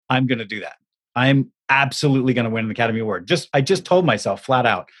I'm going to do that. I'm absolutely going to win an Academy Award. I just told myself flat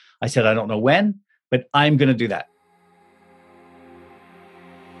out. I said, I don't know when, but I'm going to do that.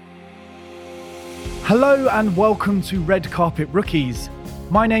 Hello and welcome to Red Carpet Rookies.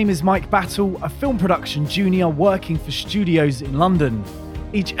 My name is Mike Battle, a film production junior working for studios in London.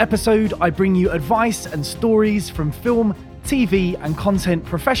 Each episode, I bring you advice and stories from film, TV, and content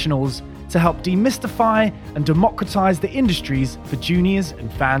professionals to help demystify and democratize the industries for juniors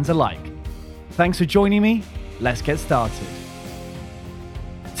and fans alike. Thanks for joining me. Let's get started.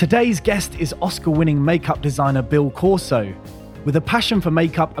 Today's guest is Oscar-winning makeup designer Bill Corso. With a passion for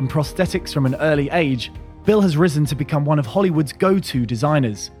makeup and prosthetics from an early age, Bill has risen to become one of Hollywood's go-to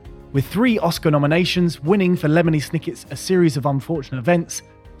designers. With 3 Oscar nominations, winning for Lemony Snicket's A Series of Unfortunate Events,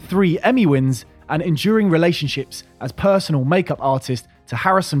 3 Emmy wins, and enduring relationships as personal makeup artist to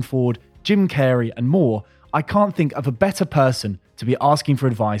Harrison Ford, Jim Carrey, and more, I can't think of a better person to be asking for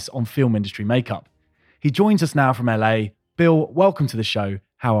advice on film industry makeup. He joins us now from LA. Bill, welcome to the show.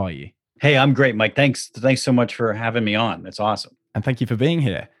 How are you? Hey, I'm great, Mike. Thanks so much for having me on. That's awesome. And thank you for being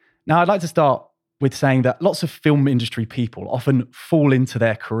here. Now, I'd like to start with saying that lots of film industry people often fall into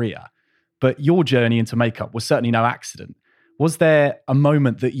their career, but your journey into makeup was certainly no accident. Was there a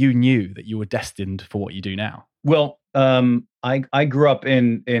moment that you knew that you were destined for what you do now? Well, I grew up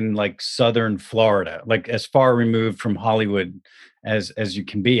in like Southern Florida, like as far removed from Hollywood as you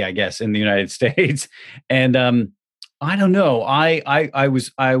can be, I guess, in the United States. And I don't know. I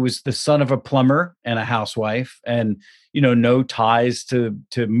was the son of a plumber and a housewife, and no ties to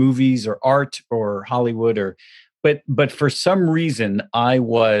movies or art or Hollywood but for some reason I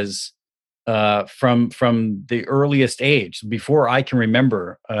was from the earliest age, before I can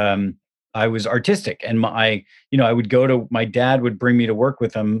remember, I was artistic, and I would go to, my dad would bring me to work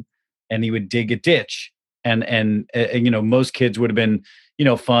with him, and he would dig a ditch, and most kids would have been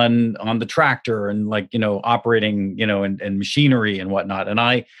fun on the tractor and operating and machinery and whatnot, and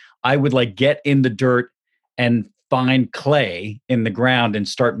I would like get in the dirt and find clay in the ground and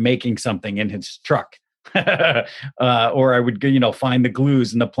start making something in his truck. Or I would find the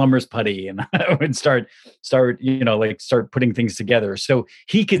glues and the plumber's putty, and I would start putting things together. So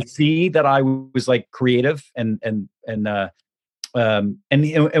he could see that I was like creative, and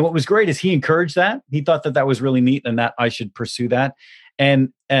what was great is he encouraged that. He thought that was really neat and that I should pursue that.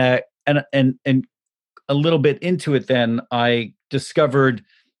 And a little bit into it, then I discovered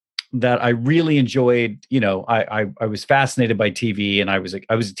that I really enjoyed, I was fascinated by TV, and I was a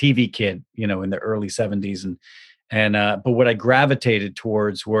TV kid, in the early 70s. But what I gravitated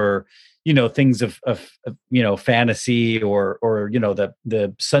towards were, things of fantasy or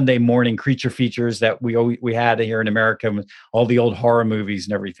the Sunday morning creature features that we had here in America, all the old horror movies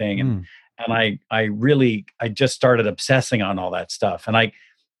and everything. And I just started obsessing on all that stuff. And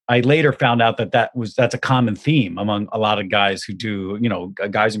I later found out that's a common theme among a lot of guys who do,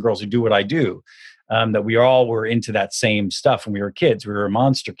 guys and girls who do what I do, that we all were into that same stuff when we were kids. We were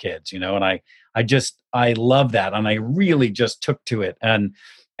monster kids, and I love that. And I really just took to it. And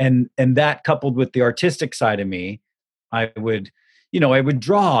that, coupled with the artistic side of me, I would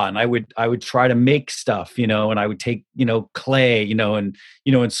draw, and I would try to make stuff, and I would take, clay, and,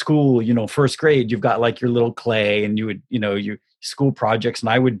 in school, first grade, you've got like your little clay, and you would, you school projects, and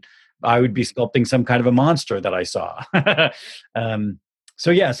I would be sculpting some kind of a monster that I saw.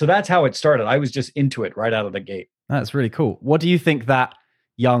 So that's how it started. I was just into it right out of the gate. That's really cool. What do you think that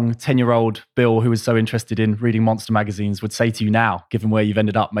young 10-year-old Bill, who was so interested in reading monster magazines, would say to you now, given where you've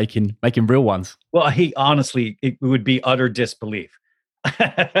ended up making real ones? Well, it would be utter disbelief.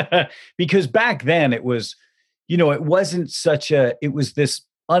 Because back then it was, it wasn't it was this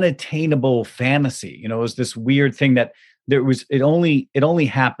unattainable fantasy. It was this weird thing that it only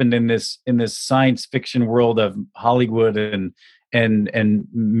happened in this science fiction world of Hollywood and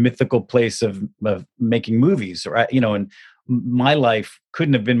mythical place of making movies, right? And my life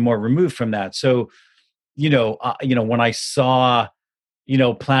couldn't have been more removed from that. So, when I saw,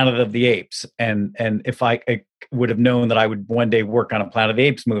 Planet of the Apes, and if I would have known that I would one day work on a Planet of the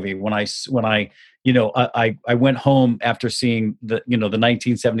Apes movie, when I went home after seeing the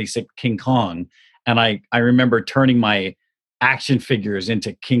 1976 King Kong, and I remember turning my action figures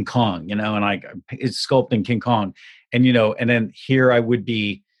into King Kong, and it's sculpting King Kong, and then here I would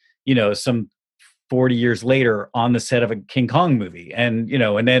be, some 40 years later on the set of a King Kong movie. And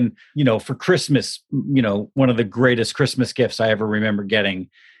then, for Christmas, one of the greatest Christmas gifts I ever remember getting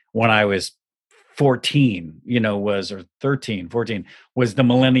when I was 14, was the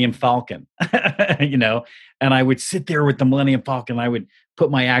Millennium Falcon, and I would sit there with the Millennium Falcon. I would put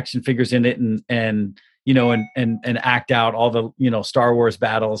my action figures in it and and act out all the, Star Wars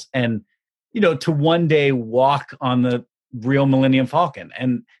battles, and, to one day walk on the real Millennium Falcon.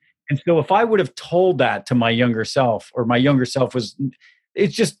 And so if I would have told that to my younger self, or my younger self was,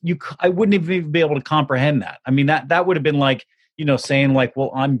 it's just, I wouldn't even be able to comprehend that. I mean, that would have been like, saying like,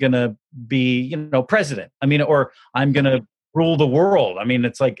 well, I'm going to be, president. I mean, or I'm going to rule the world. I mean,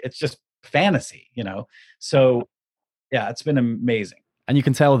 it's like, it's just fantasy, So yeah, it's been amazing. And you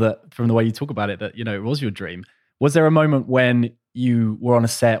can tell that from the way you talk about it, that, it was your dream. Was there a moment when you were on a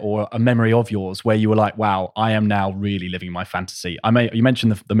set, or a memory of yours, where you were like, wow, I am now really living my fantasy? You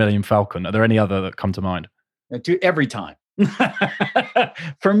mentioned the Millennium Falcon. Are there any other that come to mind? Every time.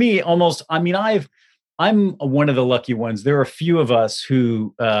 For me, almost, I mean, I'm one of the lucky ones. There are a few of us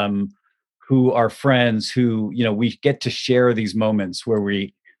who are friends who, we get to share these moments where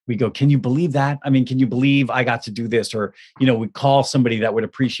we go, can you believe that? I mean, can you believe I got to do this? Or, we call somebody that would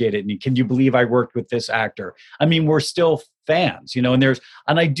appreciate it. And can you believe I worked with this actor? I mean, we're still fans,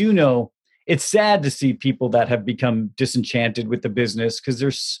 and I do know it's sad to see people that have become disenchanted with the business, because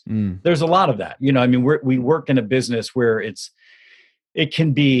there's a lot of that. I mean, we work in a business where it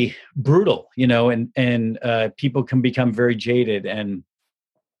can be brutal, and people can become very jaded, and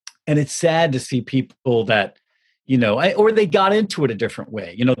it's sad to see people that, or they got into it a different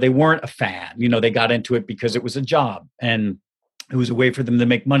way. They weren't a fan, they got into it because it was a job and it was a way for them to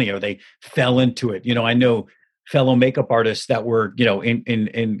make money, or they fell into it. I know fellow makeup artists that were, they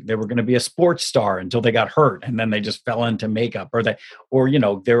were going to be a sports star until they got hurt, and then they just fell into makeup,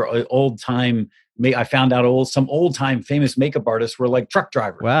 they're old time. I found out some old time famous makeup artists were like truck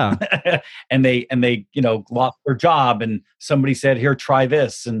drivers. Wow. and they lost their job, and somebody said, here, try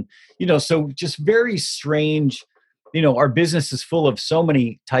this. And, so just very strange. Our business is full of so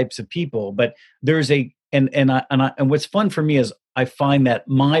many types of people, but there's and what's fun for me is I find that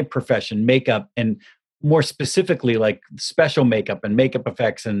my profession, makeup, and more specifically like special makeup and makeup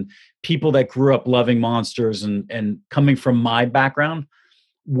effects, and people that grew up loving monsters and coming from my background,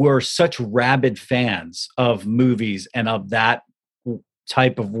 were such rabid fans of movies and of that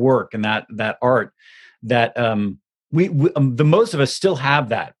type of work and that art, that we the most of us still have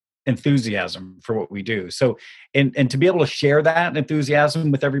that enthusiasm for what we do. So, and to be able to share that enthusiasm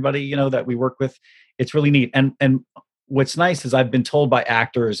with everybody, that we work with, it's really neat. And what's nice is I've been told by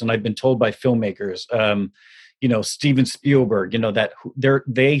actors, and I've been told by filmmakers, Steven Spielberg, that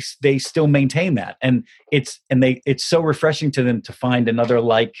they still maintain that, and it's so refreshing to them to find another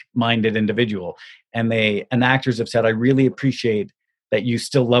like-minded individual. And actors have said, I really appreciate that you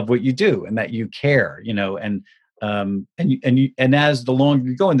still love what you do and that you care, and as the longer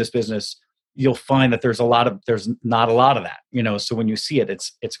you go in this business, you'll find that there's not a lot of that, so when you see it,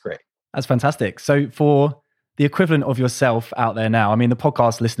 it's great. That's fantastic. So for the equivalent of yourself out there now, I mean, the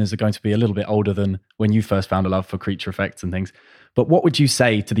podcast listeners are going to be a little bit older than when you first found a love for creature effects and things. But what would you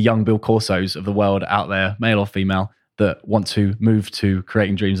say to the young Bill Corsos of the world out there, male or female, that want to move to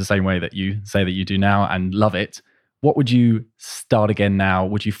creating dreams the same way that you say that you do now and love it? What would you start again now?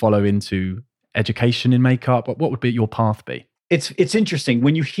 Would you follow into education in makeup? What would be your path be? It's interesting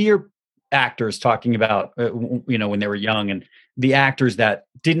when you hear actors talking about, when they were young, and the actors that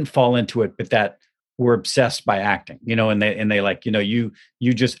didn't fall into it, but that were obsessed by acting, and they like, you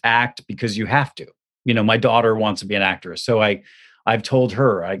just act because you have to. My daughter wants to be an actress, so I've told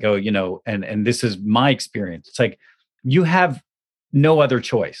her, I go, and this is my experience. It's like, you have no other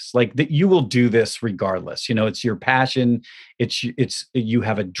choice. Like, that you will do this regardless. It's your passion. It's you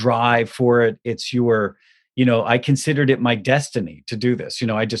have a drive for it. It's your, I considered it my destiny to do this.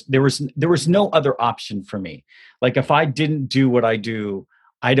 There was no other option for me. Like, if I didn't do what I do,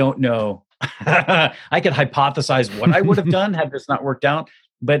 I don't know. I could hypothesize what I would have done had this not worked out,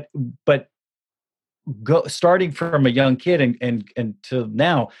 but starting from a young kid and to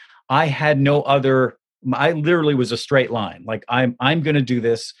now, I had no other. I literally was a straight line. Like, I'm going to do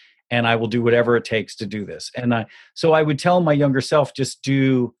this, and I will do whatever it takes to do this. And so I would tell my younger self, just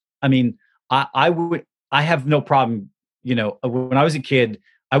do. I mean, I have no problem. When I was a kid,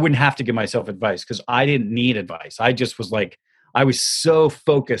 I wouldn't have to give myself advice because I didn't need advice. I just was like, I was so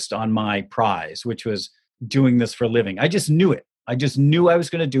focused on my prize, which was doing this for a living. I just knew it. I just knew I was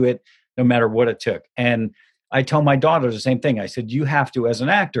going to do it no matter what it took. And I tell my daughter the same thing. I said, you have to, as an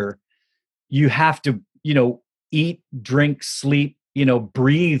actor, you have to, eat, drink, sleep,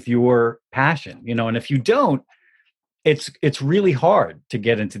 breathe your passion, and if you don't, it's really hard to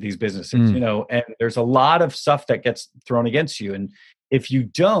get into these businesses, and there's a lot of stuff that gets thrown against you. And if you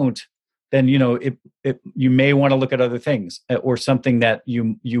don't, then, you may want to look at other things, or something that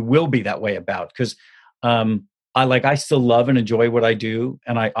you will be that way about. Because I still love and enjoy what I do.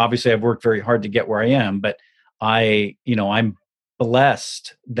 And I've worked very hard to get where I am, but I'm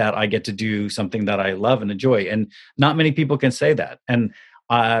blessed that I get to do something that I love and enjoy. And not many people can say that.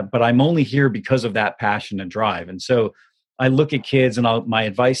 But I'm only here because of that passion and drive. And so I look at kids, and my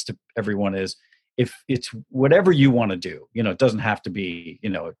advice to everyone is, if it's whatever you want to do, it doesn't have to be,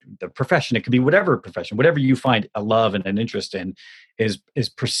 the profession. It could be whatever profession, whatever you find a love and an interest in, is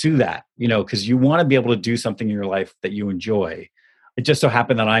pursue that, because you want to be able to do something in your life that you enjoy. It just so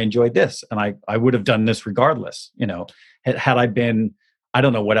happened that I enjoyed this, and I would have done this regardless. Had I been, I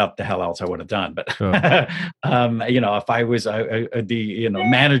don't know what the hell else I would have done, but Sure. if I was the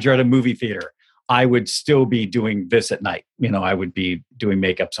manager at a movie theater, I would still be doing this at night. I would be doing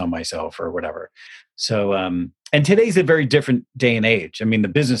makeups on myself or whatever. So, and today's a very different day and age. I mean, the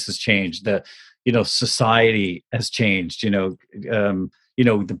business has changed. The society has changed.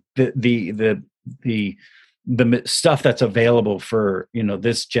 The stuff that's available for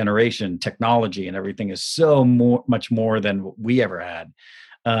this generation, technology and everything, is so much more than what we ever had.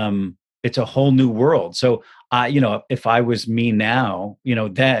 It's a whole new world. So if I was me now,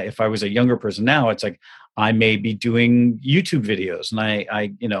 that if I was a younger person now, it's like I may be doing YouTube videos, and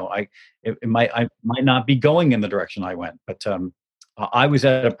I might not be going in the direction I went, but I was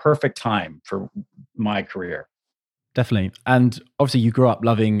at a perfect time for my career. Definitely. And obviously you grew up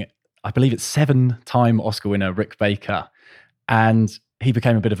loving, I believe it's 7-time Oscar winner, Rick Baker, and he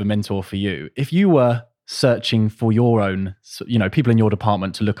became a bit of a mentor for you. If you were searching for your own, people in your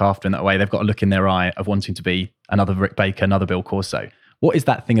department to look after in that way, they've got a look in their eye of wanting to be another Rick Baker, another Bill Corso. What is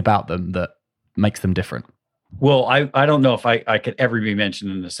that thing about them that makes them different? Well, I don't know if I could ever be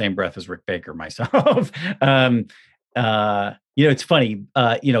mentioned in the same breath as Rick Baker myself. It's funny,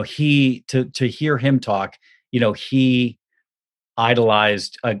 to hear him talk, he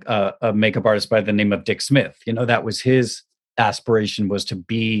idolized a makeup artist by the name of Dick Smith. That was his aspiration, was to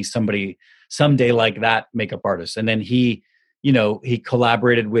be somebody someday like that makeup artist. And then he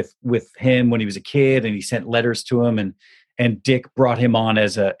collaborated with him when he was a kid, and he sent letters to him, and Dick brought him on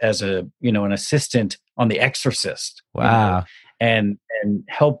as an assistant on The Exorcist. Wow. And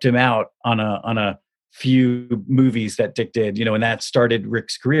helped him out on a few movies that Dick did, and that started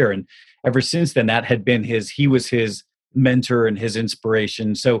Rick's career. And ever since then, that had been he was his mentor and his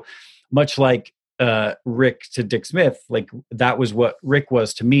inspiration. So much like Rick to Dick Smith, like that was what Rick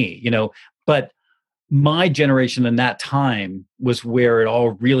was to me, but my generation in that time was where it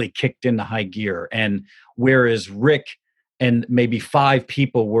all really kicked into high gear. And whereas Rick and maybe 5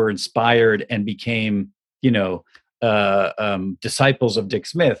 people were inspired and became, disciples of Dick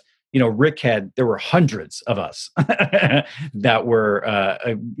Smith, there were hundreds of us that were,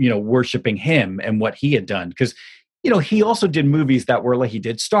 worshiping him and what he had done. Because, he also did movies that were like, he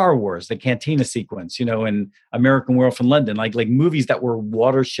did Star Wars, the Cantina sequence, and American Werewolf in London, like movies that were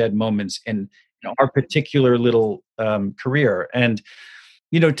watershed moments in our particular little career. And,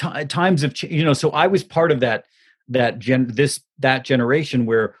 times have changed, so I was part of that generation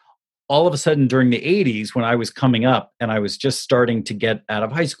where all of a sudden during the 80s, when I was coming up and I was just starting to get out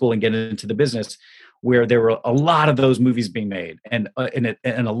of high school and get into the business, where there were a lot of those movies being made, and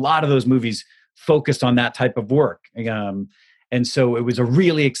a lot of those movies focused on that type of work. And so it was a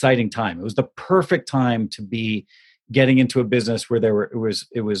really exciting time. It was the perfect time to be getting into a business where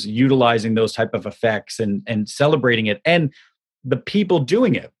it was utilizing those type of effects and celebrating it, and the people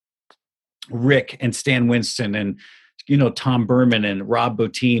doing it, Rick and Stan Winston and Tom Berman and Rob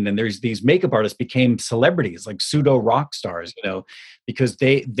Bottin, and there's these makeup artists became celebrities, like pseudo rock stars, because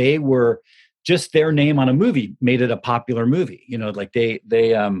they were just, their name on a movie made it a popular movie, like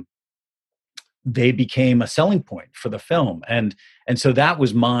they became a selling point for the film. And so that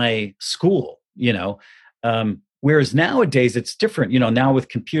was my school, whereas nowadays it's different, now with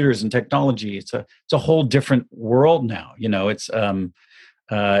computers and technology, it's a whole different world now. It's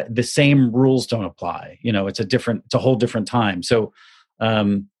the same rules don't apply. It's a whole different time. So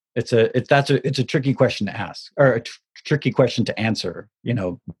it's a tricky question to ask, or a tricky question to answer,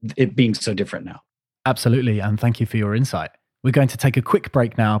 it being so different now. Absolutely. And thank you for your insight. We're going to take a quick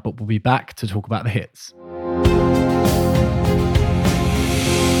break now, but we'll be back to talk about the hits.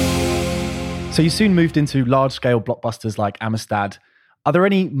 So you soon moved into large-scale blockbusters like Amistad. Are there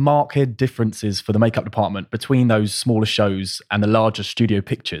any marked differences for the makeup department between those smaller shows and the larger studio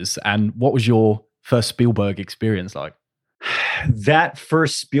pictures? And what was your first Spielberg experience like? That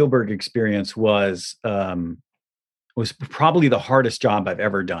first Spielberg experience was probably the hardest job I've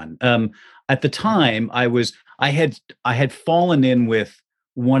ever done. At the time, I had fallen in with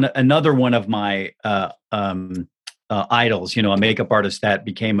another one of my idols, a makeup artist that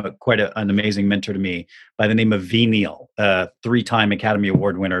became an amazing mentor to me by the name of V. Neil, 3-time Academy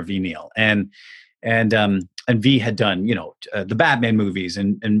Award winner V. Neil. And V had done, the Batman movies,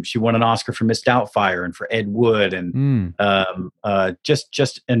 and she won an Oscar for Miss Doubtfire and for Ed Wood, and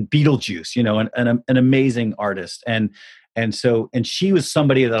just and Beetlejuice, an amazing artist, and she was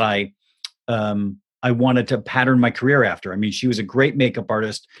somebody that I wanted to pattern my career after. I mean, she was a great makeup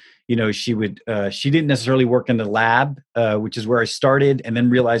artist. She didn't necessarily work in the lab, which is where I started, and then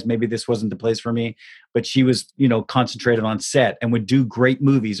realized maybe this wasn't the place for me. But she was, concentrated on set and would do great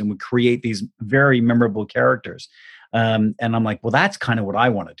movies and would create these very memorable characters. And I'm like, well, that's kind of what I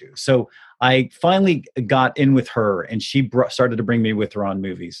want to do. So I finally got in with her, and she started to bring me with her on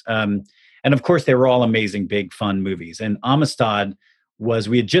movies. And of course, they were all amazing, big, fun movies. And Amistad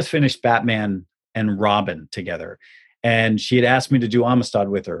we had just finished Batman and Robin together. And she had asked me to do Amistad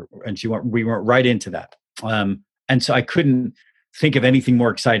with her, and we went right into that. And so I couldn't think of anything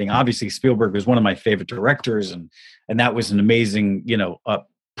more exciting. Obviously, Spielberg was one of my favorite directors, and that was an amazing,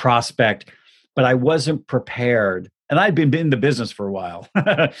 prospect. But I wasn't prepared, and I'd been in the business for a while,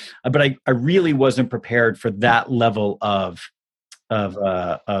 but I really wasn't prepared for that level of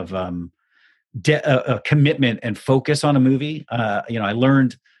commitment and focus on a movie. I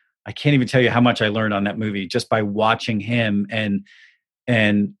learned. I can't even tell you how much I learned on that movie just by watching him and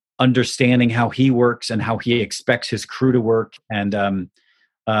understanding how he works and how he expects his crew to work. And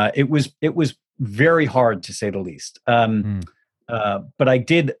it was very hard, to say the least. But I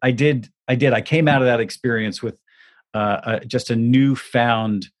did. I came out of that experience with just a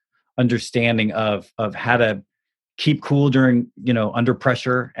newfound understanding of how to keep cool during, under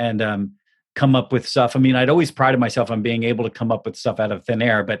pressure, and come up with stuff. I mean, I'd always prided myself on being able to come up with stuff out of thin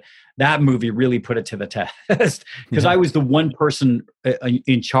air, but that movie really put it to the test because I was the one person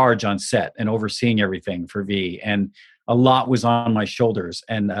in charge on set and overseeing everything for V, and a lot was on my shoulders,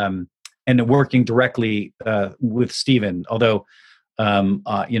 and working directly with Steven, although I was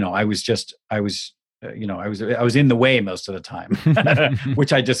in the way most of the time,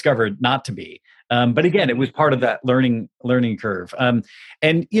 which I discovered not to be. But again, it was part of that learning curve.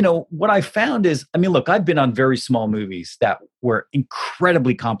 And what I found is, I mean, look, I've been on very small movies that were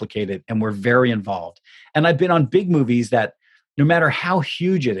incredibly complicated and were very involved. And I've been on big movies that, no matter how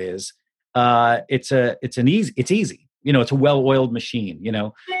huge it is, it's easy. It's a well-oiled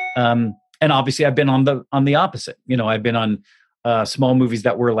machine. And obviously, I've been on the opposite. I've been on small movies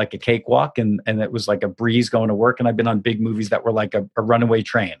that were like a cakewalk, and it was like a breeze going to work. And I've been on big movies that were like a runaway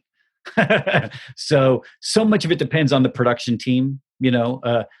train. So much of it depends on the production team.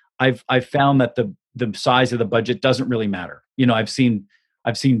 I've found that the size of the budget doesn't really matter. I've seen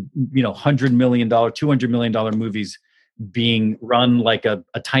 $100 million, $200 million movies being run like a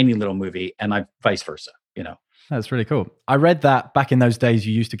tiny little movie, and vice versa. That's really cool. I read that back in those days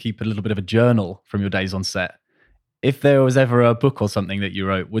you used to keep a little bit of a journal from your days on set. If there was ever a book or something that you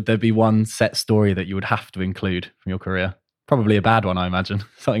wrote, would there be one set story that you would have to include from your career? Probably a bad one, I imagine.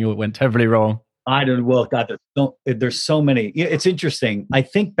 Something that went terribly wrong. I don't. Well, God, there's so many. It's interesting. I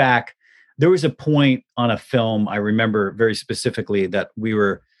think back, there was a point on a film I remember very specifically that we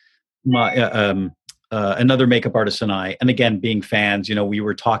were, another makeup artist and I, and again, being fans, we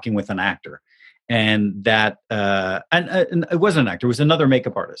were talking with an actor, and that, and it wasn't an actor, it was another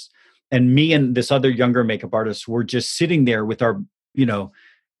makeup artist. And me and this other younger makeup artist were just sitting there with our,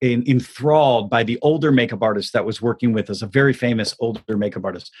 enthralled by the older makeup artist that was working with us, a very famous older makeup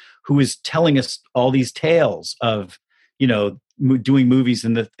artist who was telling us all these tales of, doing movies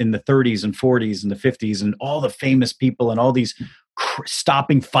in the 30s and 40s and the 50s, and all the famous people and all these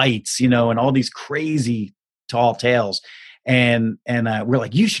stopping fights, and all these crazy tall tales. And we're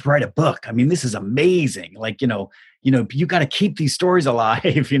like, you should write a book. I mean, this is amazing. Like, you got to keep these stories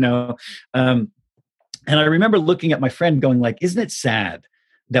alive, And I remember looking at my friend going like, isn't it sad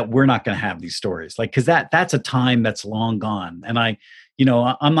that we're not going to have these stories? Like, cause that's a time that's long gone. And I'm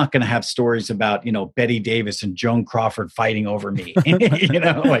not going to have stories about, Betty Davis and Joan Crawford fighting over me,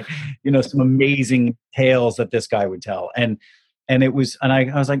 some amazing tales that this guy would tell. And I was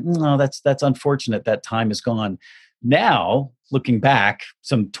like, no, that's unfortunate. That time is gone. Now, looking back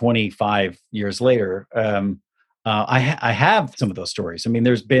some 25 years later, I have some of those stories. I mean,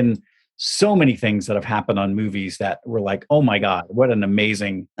 there's been so many things that have happened on movies that were like, oh my God, what an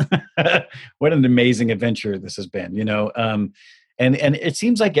amazing adventure this has been, and it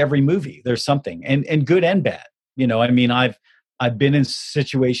seems like every movie there's something, and good and bad. I mean, I've been in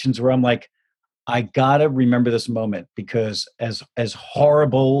situations where I'm like, I gotta remember this moment, because as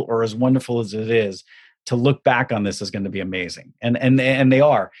horrible or as wonderful as it is, to look back on this is going to be amazing. And they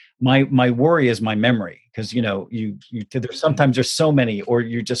are. My worry is my memory, because there's sometimes there's so many, or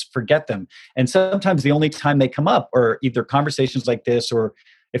you just forget them. And sometimes the only time they come up are either conversations like this, or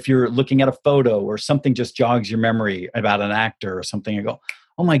if you're looking at a photo or something just jogs your memory about an actor or something. I go,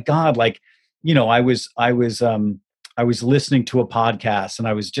 oh my God, like, I was listening to a podcast, and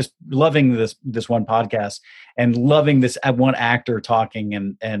I was just loving this one podcast and loving this one actor talking,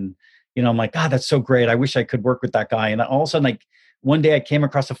 and I'm like, God, that's so great. I wish I could work with that guy. And all of a sudden, like, one day I came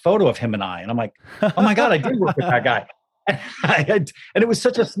across a photo of him and I'm like, oh my God, I did work with that guy. And it was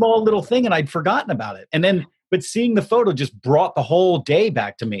such a small little thing, and I'd forgotten about it. But seeing the photo just brought the whole day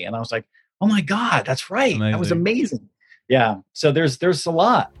back to me. And I was like, oh my God, that's right. Amazing. That was amazing. Yeah. So there's a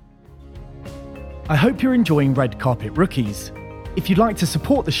lot. I hope you're enjoying Red Carpet Rookies. If you'd like to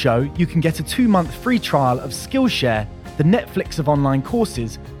support the show, you can get a 2-month free trial of Skillshare, the Netflix of online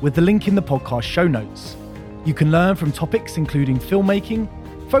courses, with the link in the podcast show notes. You can learn from topics including filmmaking,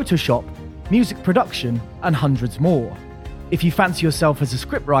 Photoshop, music production, and hundreds more. If you fancy yourself as a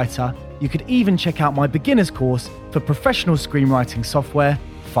scriptwriter, you could even check out my beginner's course for professional screenwriting software,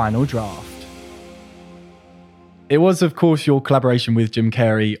 Final Draft. It was, of course, your collaboration with Jim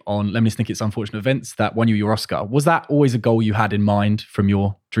Carrey on Lemony Snicket's Unfortunate Events that won you your Oscar. Was that always a goal you had in mind from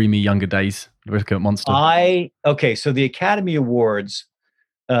your dreamy younger days, Rick at Monster? So the Academy Awards,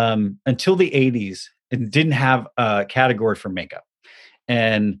 until the 80s, it didn't have a category for makeup.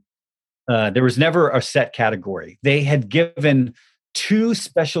 And there was never a set category. They had given 2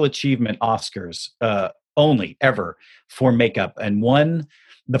 special achievement Oscars only ever for makeup. And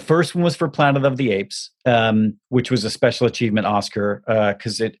the first one was for Planet of the Apes, which was a special achievement Oscar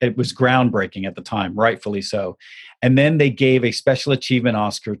because it was groundbreaking at the time, rightfully so. And then they gave a special achievement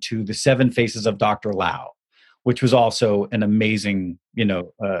Oscar to The Seven Faces of Dr. Lao, which was also an amazing,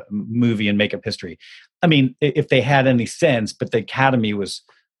 movie in makeup history. I mean, if they had any sense, but the Academy was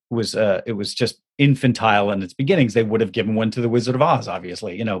just infantile in its beginnings. They would have given one to The Wizard of Oz,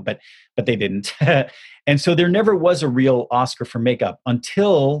 obviously, but they didn't. And so there never was a real Oscar for makeup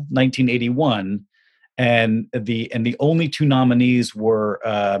until 1981, and the only 2 nominees were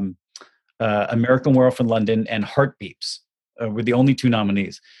American Werewolf in London and Heartbeeps were the only 2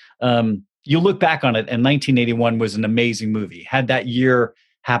 nominees. You look back on it, and 1981 was an amazing movie. Had that year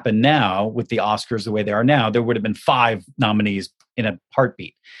happened now with the Oscars the way they are now, there would have been 5 nominees in a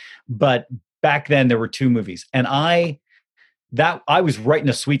heartbeat. But back then there were 2 movies, and I was right in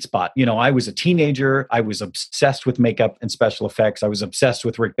a sweet spot. I was a teenager. I was obsessed with makeup and special effects. I was obsessed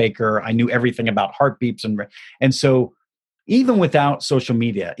with Rick Baker. I knew everything about Heartbeeps, and so even without social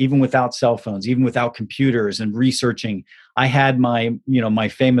media, even without cell phones, even without computers and researching, I had my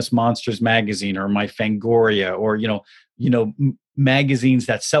Famous Monsters magazine, or my Fangoria, or magazines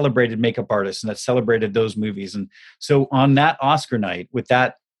that celebrated makeup artists and that celebrated those movies. And so on that Oscar night, with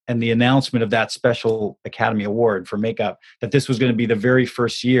that and the announcement of that special Academy Award for makeup, that this was going to be the very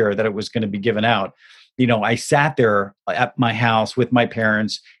first year that it was going to be given out, I sat there at my house with my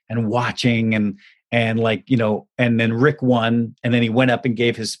parents and watching, and then Rick won, and then he went up and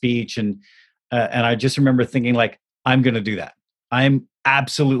gave his speech, and I just remember thinking, like, I'm going to do that. I'm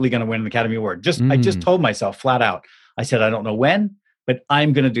absolutely going to win an Academy Award. I just told myself flat out. I said, I don't know when, but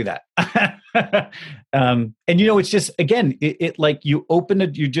I'm going to do that. And it's just, again, it like you open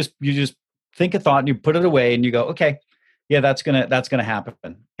it, you just think a thought and you put it away and you go, okay, yeah, that's going to happen.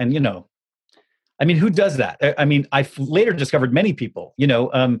 And, I mean, who does that? I mean, I later discovered many people,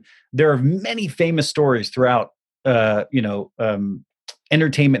 there are many famous stories throughout,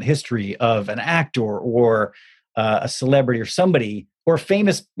 entertainment history of an actor or a celebrity or somebody or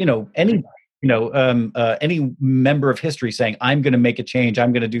famous, anybody. Any member of history saying, I'm going to make a change.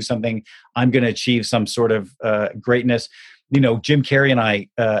 I'm going to do something. I'm going to achieve some sort of greatness. Jim Carrey and I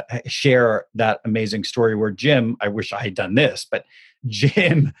share that amazing story where Jim, I wish I had done this, but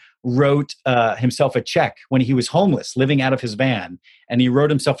Jim wrote himself a check when he was homeless, living out of his van. And he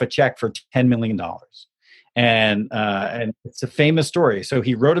wrote himself a check for $10 million. And it's a famous story. So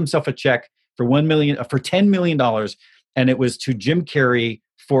he wrote himself a check for $10 million. And it was to Jim Carrey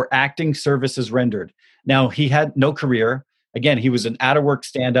for acting services rendered. Now, he had no career. Again, he was an out-of-work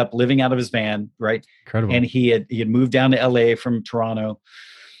stand-up, living out of his van, right? Incredible. And he had moved down to LA from Toronto,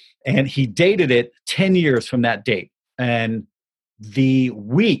 and he dated it 10 years from that date. And the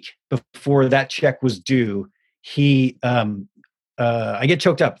week before that check was due, I get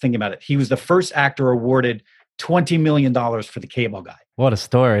choked up thinking about it. He was the first actor awarded $20 million for The Cable Guy. What a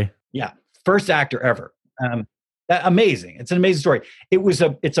story. Yeah. First actor ever. Amazing. It's an amazing story.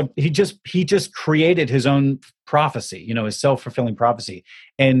 He just created his own prophecy, his self-fulfilling prophecy.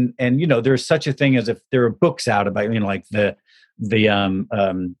 And there's such a thing as if there are books out about, like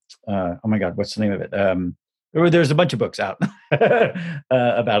oh my God, what's the name of it? There's a bunch of books out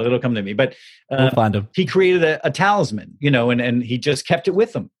about it. It'll come to me, but we'll find them. He created a talisman, and he just kept it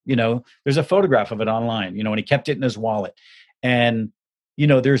with him. There's a photograph of it online, and he kept it in his wallet. And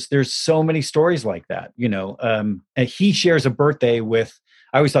there's so many stories like that, and he shares a birthday with,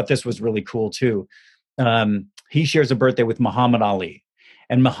 I always thought this was really cool too. He shares a birthday with Muhammad Ali,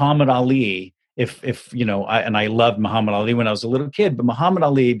 and Muhammad Ali, I loved Muhammad Ali when I was a little kid, but Muhammad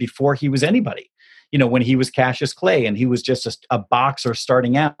Ali, before he was anybody, when he was Cassius Clay and he was just a boxer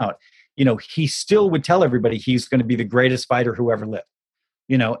starting out, he still would tell everybody he's going to be the greatest fighter who ever lived,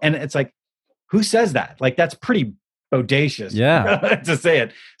 and it's like, who says that? Like, that's pretty audacious to say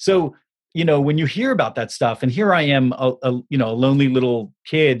it. So, when you hear about that stuff, and here I am, a lonely little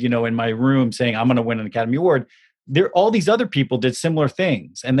kid, in my room saying, I'm going to win an Academy Award. All these other people did similar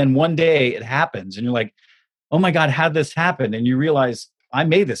things. And then one day it happens and you're like, oh my God, how'd this happen? And you realize I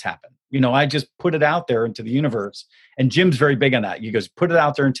made this happen. I just put it out there into the universe. And Jim's very big on that. He goes, put it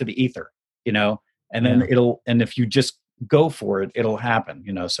out there into the ether, and then and if you just go for it, it'll happen,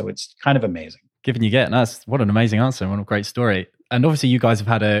 so it's kind of amazing. Given you get, what an amazing answer and what a great story. And obviously you guys have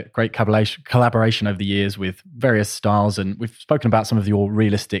had a great collaboration over the years with various styles, and we've spoken about some of your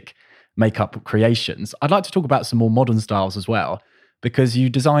realistic makeup creations. I'd like to talk about some more modern styles as well, because you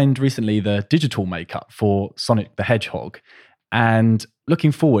designed recently the digital makeup for Sonic the Hedgehog. And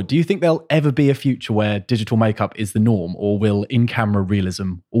looking forward, do you think there'll ever be a future where digital makeup is the norm, or will in-camera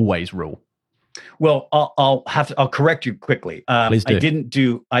realism always rule? Well, I'll correct you quickly. Please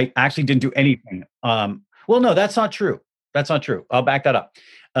do. I actually didn't do anything. Well, no, that's not true. I'll back that up.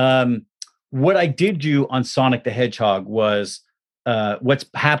 What I did do on Sonic the Hedgehog was what's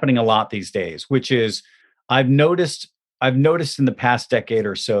happening a lot these days, which is I've noticed in the past decade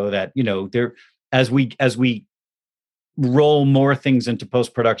or so that, there, as we roll more things into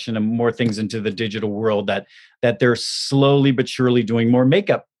post-production and more things into the digital world, that they're slowly but surely doing more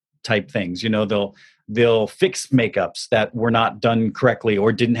makeup type things. They'll fix makeups that were not done correctly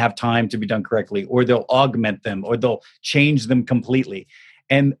or didn't have time to be done correctly, or they'll augment them, or they'll change them completely,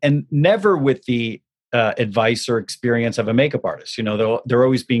 and never with the advice or experience of a makeup artist. They're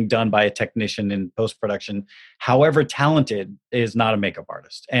always being done by a technician in post-production, however talented, is not a makeup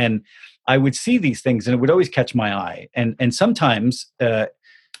artist. And I would see these things and it would always catch my eye. And sometimes it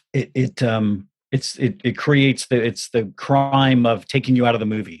creates the crime of taking you out of the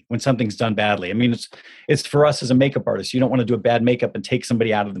movie when something's done badly. I mean, it's for us as a makeup artist, you don't want to do a bad makeup and take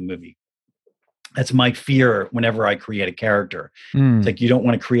somebody out of the movie. That's my fear whenever I create a character. It's like, you don't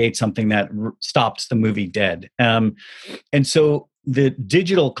want to create something that stops the movie dead. And so the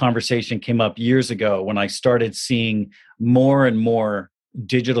digital conversation came up years ago when I started seeing more and more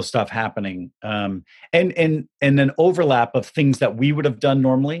digital stuff happening, and an overlap of things that we would have done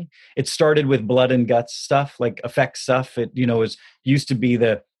normally. It started with blood and guts stuff, like effects stuff. It used to be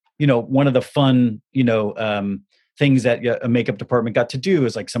the one of the fun things that a makeup department got to do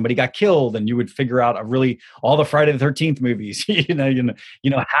is, like, somebody got killed and you would figure out all the Friday the 13th movies,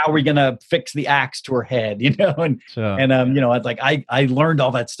 how are we going to fix the axe to her head, and, sure. And, I learned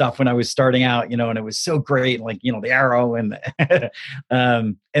all that stuff when I was starting out, and it was so great. Like, the arrow and,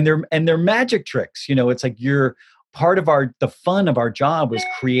 and they're magic tricks, it's like you're part of the fun of our job was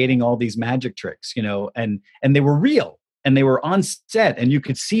creating all these magic tricks, and they were real. And they were on set and you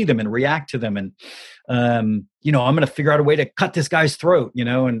could see them and react to them. And, I'm going to figure out a way to cut this guy's throat,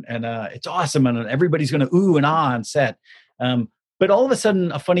 and it's awesome. And everybody's going to ooh and ah on set. But all of a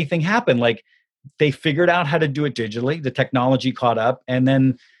sudden a funny thing happened. Like, they figured out how to do it digitally. The technology caught up. And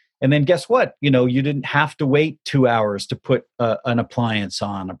then guess what? You didn't have to wait 2 hours to put an appliance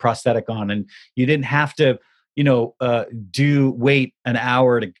on, a prosthetic on. And you didn't have to, wait an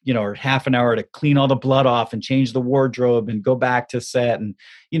hour to, or half an hour to clean all the blood off and change the wardrobe and go back to set. And,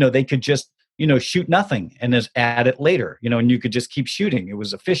 they could just, shoot nothing and just add it later, and you could just keep shooting. It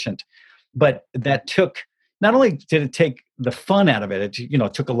was efficient. But that took, not only did it take the fun out of it,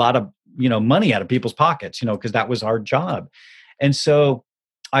 it took a lot of, money out of people's pockets, because that was our job. And so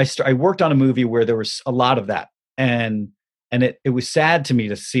I worked on a movie where there was a lot of that. And it was sad to me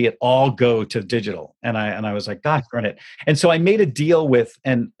to see it all go to digital. And I was like, God, darn it. And so I made a deal with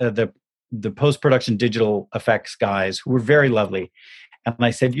the post-production digital effects guys, who were very lovely. And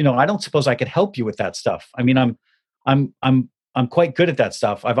I said, I don't suppose I could help you with that stuff. I mean, I'm quite good at that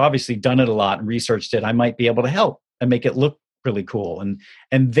stuff. I've obviously done it a lot and researched it. I might be able to help and make it look really cool.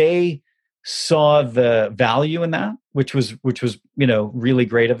 And they saw the value in that, which was really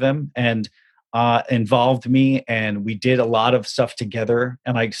great of them, and involved me, and we did a lot of stuff together,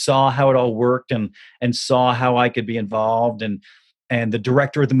 and I saw how it all worked, and saw how I could be involved, and the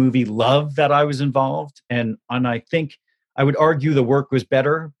director of the movie loved that I was involved, and I think I would argue the work was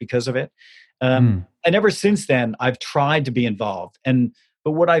better because of it. And ever since then, I've tried to be involved,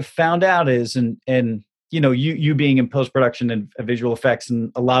 but what I've found out is, and you being in post production and visual effects,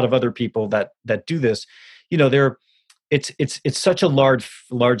 and a lot of other people that do this, they're it's such a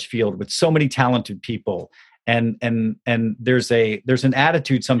large field with so many talented people, and there's an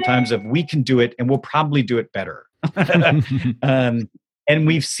attitude sometimes of, we can do it and we'll probably do it better. And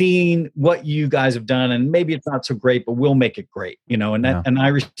we've seen what you guys have done, and maybe it's not so great, but we'll make it great, and I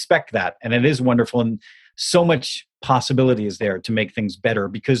respect that, and it is wonderful, and so much possibility is there to make things better,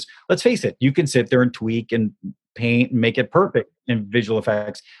 because let's face it, you can sit there and tweak and paint and make it perfect in visual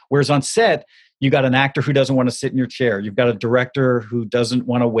effects, whereas on set, you got an actor who doesn't want to sit in your chair. You've got a director who doesn't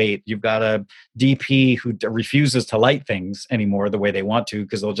want to wait. You've got a DP who refuses to light things anymore the way they want to,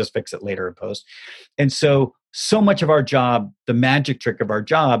 because they'll just fix it later in post. And so much of our job, the magic trick of our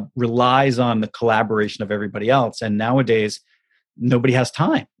job, relies on the collaboration of everybody else. And nowadays, nobody has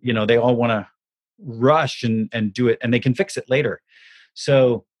time. They all want to rush and do it, and they can fix it later.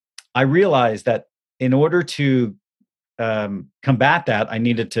 So I realized that in order to combat that, I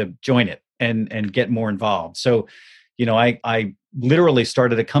needed to join it and get more involved. So, I literally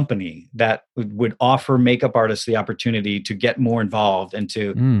started a company that would offer makeup artists the opportunity to get more involved, and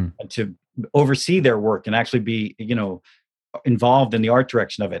to oversee their work, and actually be, involved in the art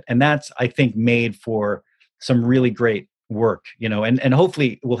direction of it. And that's, I think, made for some really great work, and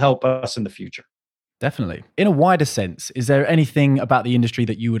hopefully will help us in the future. Definitely. In a wider sense, is there anything about the industry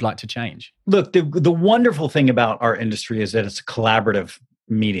that you would like to change? Look, the wonderful thing about our industry is that it's a collaborative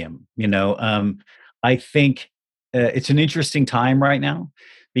medium. I think it's an interesting time right now,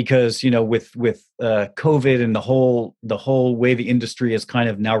 because with COVID and the whole way the industry is kind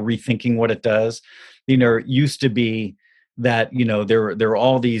of now rethinking what it does. It used to be that there were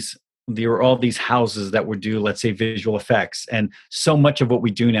all these houses that would do, let's say, visual effects, and so much of what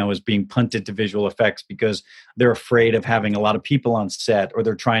we do now is being punted to visual effects because they're afraid of having a lot of people on set, or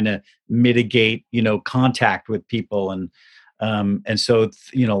they're trying to mitigate contact with people, and so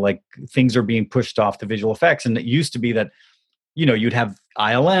like things are being pushed off to visual effects. And it used to be that you'd have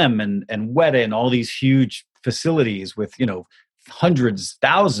ILM and Weta and all these huge facilities with hundreds,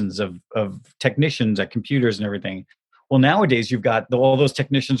 thousands of technicians at computers and everything. Well, nowadays you've got all those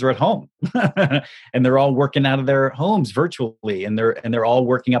technicians are at home and they're all working out of their homes virtually, and they're all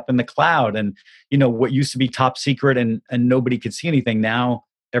working up in the cloud. And what used to be top secret and nobody could see anything, now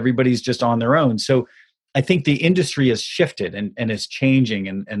everybody's just on their own. So I think the industry has shifted and is changing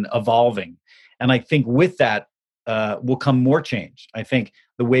and evolving. And I think with that will come more change. I think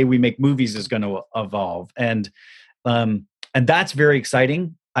the way we make movies is going to evolve, and that's very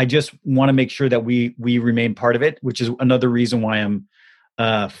exciting. I just want to make sure that we remain part of it, which is another reason why I'm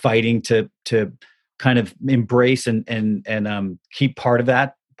fighting to kind of embrace and keep part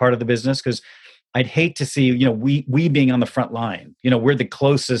of the business, because I'd hate to see we being on the front line. We're the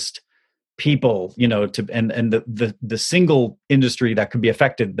closest people to and the single industry that could be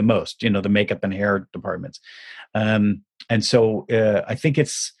affected the most. The makeup and hair departments, and so I think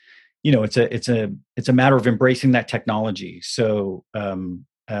it's a matter of embracing that technology. So.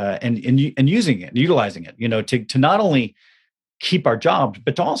 And using it and utilizing it, to not only keep our jobs,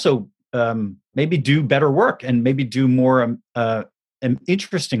 but to also maybe do better work, and maybe do more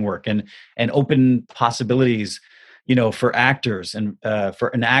interesting work, and open possibilities, for actors, and for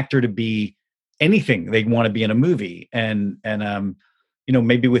an actor to be anything they want to be in a movie, and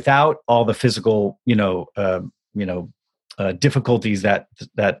maybe without all the physical difficulties that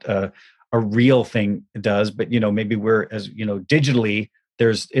a real thing does, but maybe we're as digitally.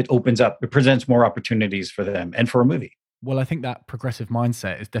 It presents more opportunities for them and for a movie. Well, I think that progressive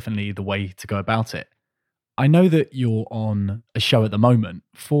mindset is definitely the way to go about it. I know that you're on a show at the moment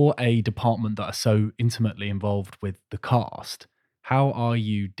for a department that are so intimately involved with the cast. How are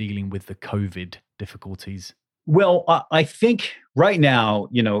you dealing with the COVID difficulties? Well, I think right now,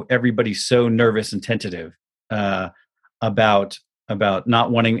 everybody's so nervous and tentative about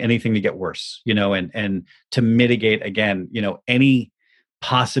not wanting anything to get worse, and to mitigate again, any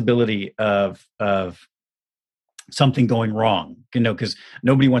possibility of something going wrong, because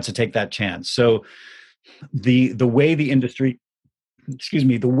nobody wants to take that chance. So the way the industry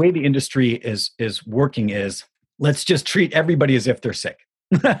is working is, let's just treat everybody as if they're sick.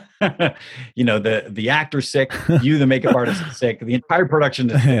 The actor's sick, you, the makeup artist, is sick, the entire production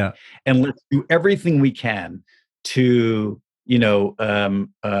is sick, Yeah. and let's do everything we can to kind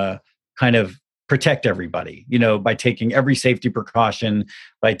of protect everybody, by taking every safety precaution,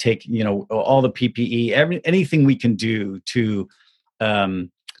 by taking all the PPE, anything we can do to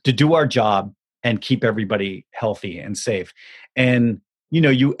do our job and keep everybody healthy and safe. And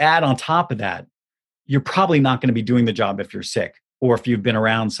you add on top of that, you're probably not going to be doing the job if you're sick or if you've been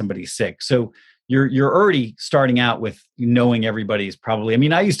around somebody sick. So you're already starting out with knowing everybody's probably. I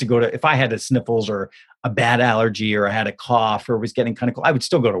mean, I used to go to, if I had a sniffles or a bad allergy or I had a cough or was getting kind of cold, I would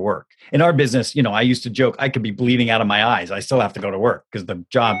still go to work. In our business, I used to joke, I could be bleeding out of my eyes. I still have to go to work because the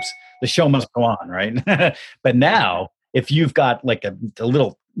show must go on, right? But now, if you've got like a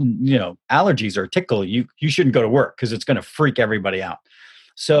little, allergies or a tickle, you shouldn't go to work because it's going to freak everybody out.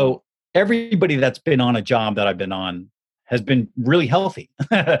 So everybody that's been on a job that I've been on has been really healthy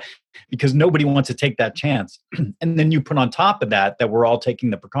because nobody wants to take that chance. And then you put on top of that we're all taking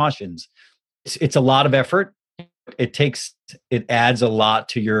the precautions. It's a lot of effort. It adds a lot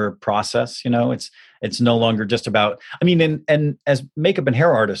to your process. It's no longer just about, and as makeup and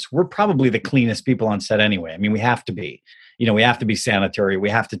hair artists, we're probably the cleanest people on set anyway. I mean, we have to be, we have to be sanitary. We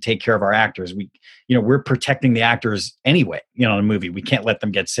have to take care of our actors. We're protecting the actors anyway, in a movie. We can't let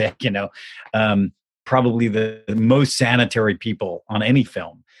them get sick, probably the most sanitary people on any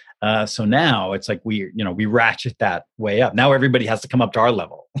film. So now it's like we ratchet that way up. Now everybody has to come up to our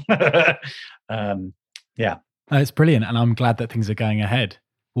level. Yeah. It's brilliant. And I'm glad that things are going ahead.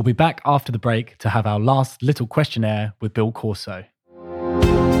 We'll be back after the break to have our last little questionnaire with Bill Corso.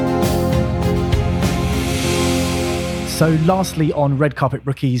 So lastly, on Red Carpet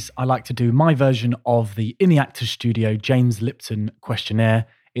Rookies, I like to do my version of the In the Actors Studio James Lipton questionnaire.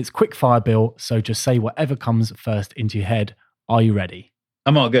 It's quick fire, Bill, so just say whatever comes first into your head. Are you ready?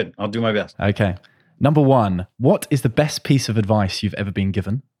 I'm all good. I'll do my best. Okay. Number 1, what is the best piece of advice you've ever been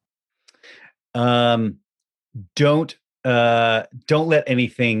given? Don't let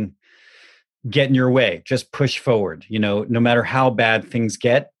anything get in your way. Just push forward. No matter how bad things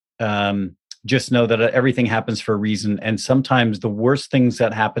get, just know that everything happens for a reason. And sometimes the worst things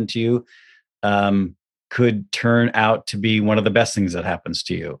that happen to you could turn out to be one of the best things that happens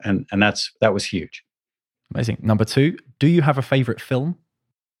to you. And that was huge. Amazing. Number 2, do you have a favorite film?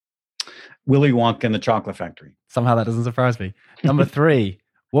 Willy Wonka and the Chocolate Factory. Somehow that doesn't surprise me. Number 3,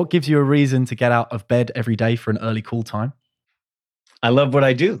 what gives you a reason to get out of bed every day for an early call time? I love what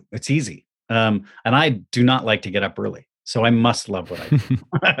I do. It's easy. And I do not like to get up early. So I must love what I do.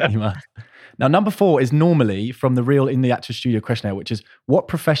 You must. Now, number 4 is normally from the real In the Actors Studio questionnaire, which is, what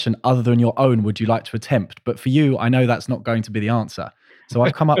profession other than your own would you like to attempt? But for you, I know that's not going to be the answer. So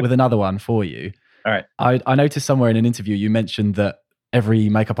I've come up with another one for you. All right. I noticed somewhere in an interview, you mentioned that every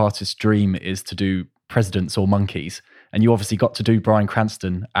makeup artist's dream is to do presidents or monkeys. And you obviously got to do Bryan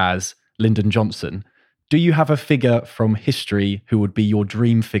Cranston as Lyndon Johnson. Do you have a figure from history who would be your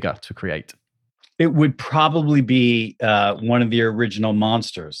dream figure to create? It would probably be one of the original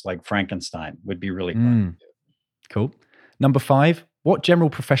monsters, like Frankenstein, would be really fun. Cool. Number 5, what general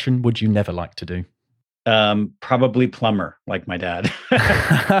profession would you never like to do? Probably plumber, like my dad.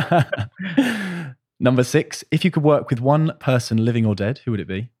 Number 6, if you could work with one person, living or dead, who would it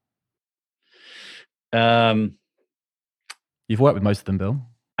be? You've worked with most of them, Bill.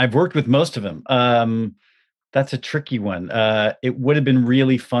 I've worked with most of them. That's a tricky one. It would have been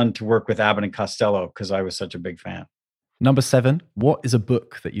really fun to work with Abbott and Costello because I was such a big fan. Number 7, what is a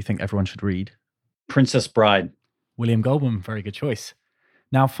book that you think everyone should read? Princess Bride. William Goldman, very good choice.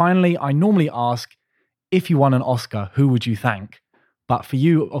 Now, finally, I normally ask, if you won an Oscar, who would you thank? But for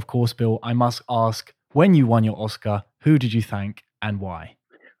you, of course, Bill, I must ask, when you won your Oscar, who did you thank and why?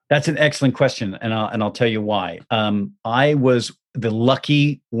 That's an excellent question, and I'll tell you why. I was the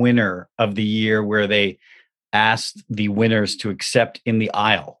lucky winner of the year where they asked the winners to accept in the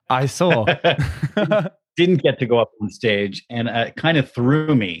aisle. I saw. Didn't get to go up on stage, and it kind of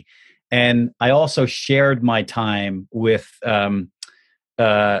threw me. And I also shared my time with the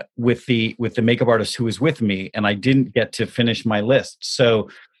makeup artist who was with me, and I didn't get to finish my list. So,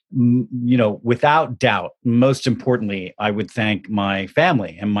 without doubt, most importantly, I would thank my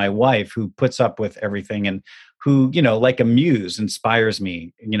family and my wife who puts up with everything and who, like a muse, inspires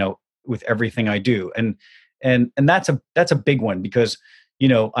me, with everything I do. And that's a big one because,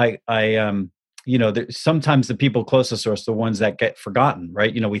 sometimes the people closest to us are the ones that get forgotten,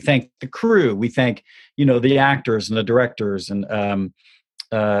 right? We thank the crew, we thank, the actors and the directors and,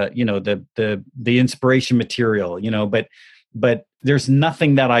 the inspiration material, but but there's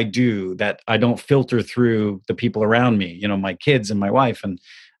nothing that I do that I don't filter through the people around me, my kids and my wife and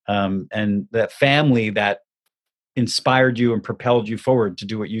that family that inspired you and propelled you forward to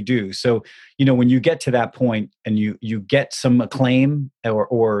do what you do. So, when you get to that point and you get some acclaim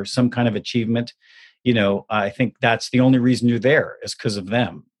or some kind of achievement, I think that's the only reason you're there is because of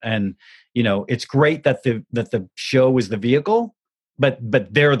them. And, it's great that the show is the vehicle, but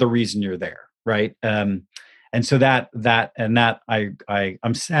they're the reason you're there. Right. And so I'm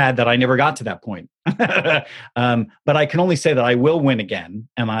sad that I never got to that point. But I can only say that I will win again.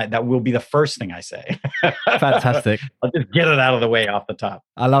 And that will be the first thing I say. Fantastic. I'll just get it out of the way off the top.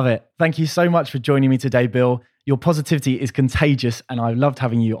 I love it. Thank you so much for joining me today, Bill. Your positivity is contagious and I loved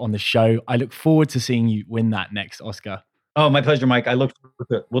having you on the show. I look forward to seeing you win that next Oscar. Oh, my pleasure, Mike. I look forward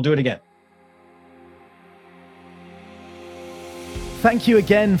to it. We'll do it again. Thank you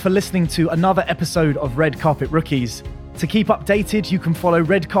again for listening to another episode of Red Carpet Rookies. To keep updated, you can follow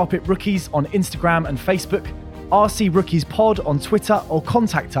Red Carpet Rookies on Instagram and Facebook, RC Rookies Pod on Twitter, or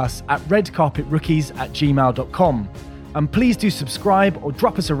contact us at redcarpetrookies@gmail.com. And please do subscribe or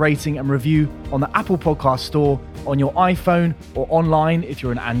drop us a rating and review on the Apple Podcast Store, on your iPhone, or online if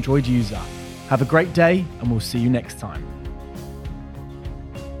you're an Android user. Have a great day, and we'll see you next time.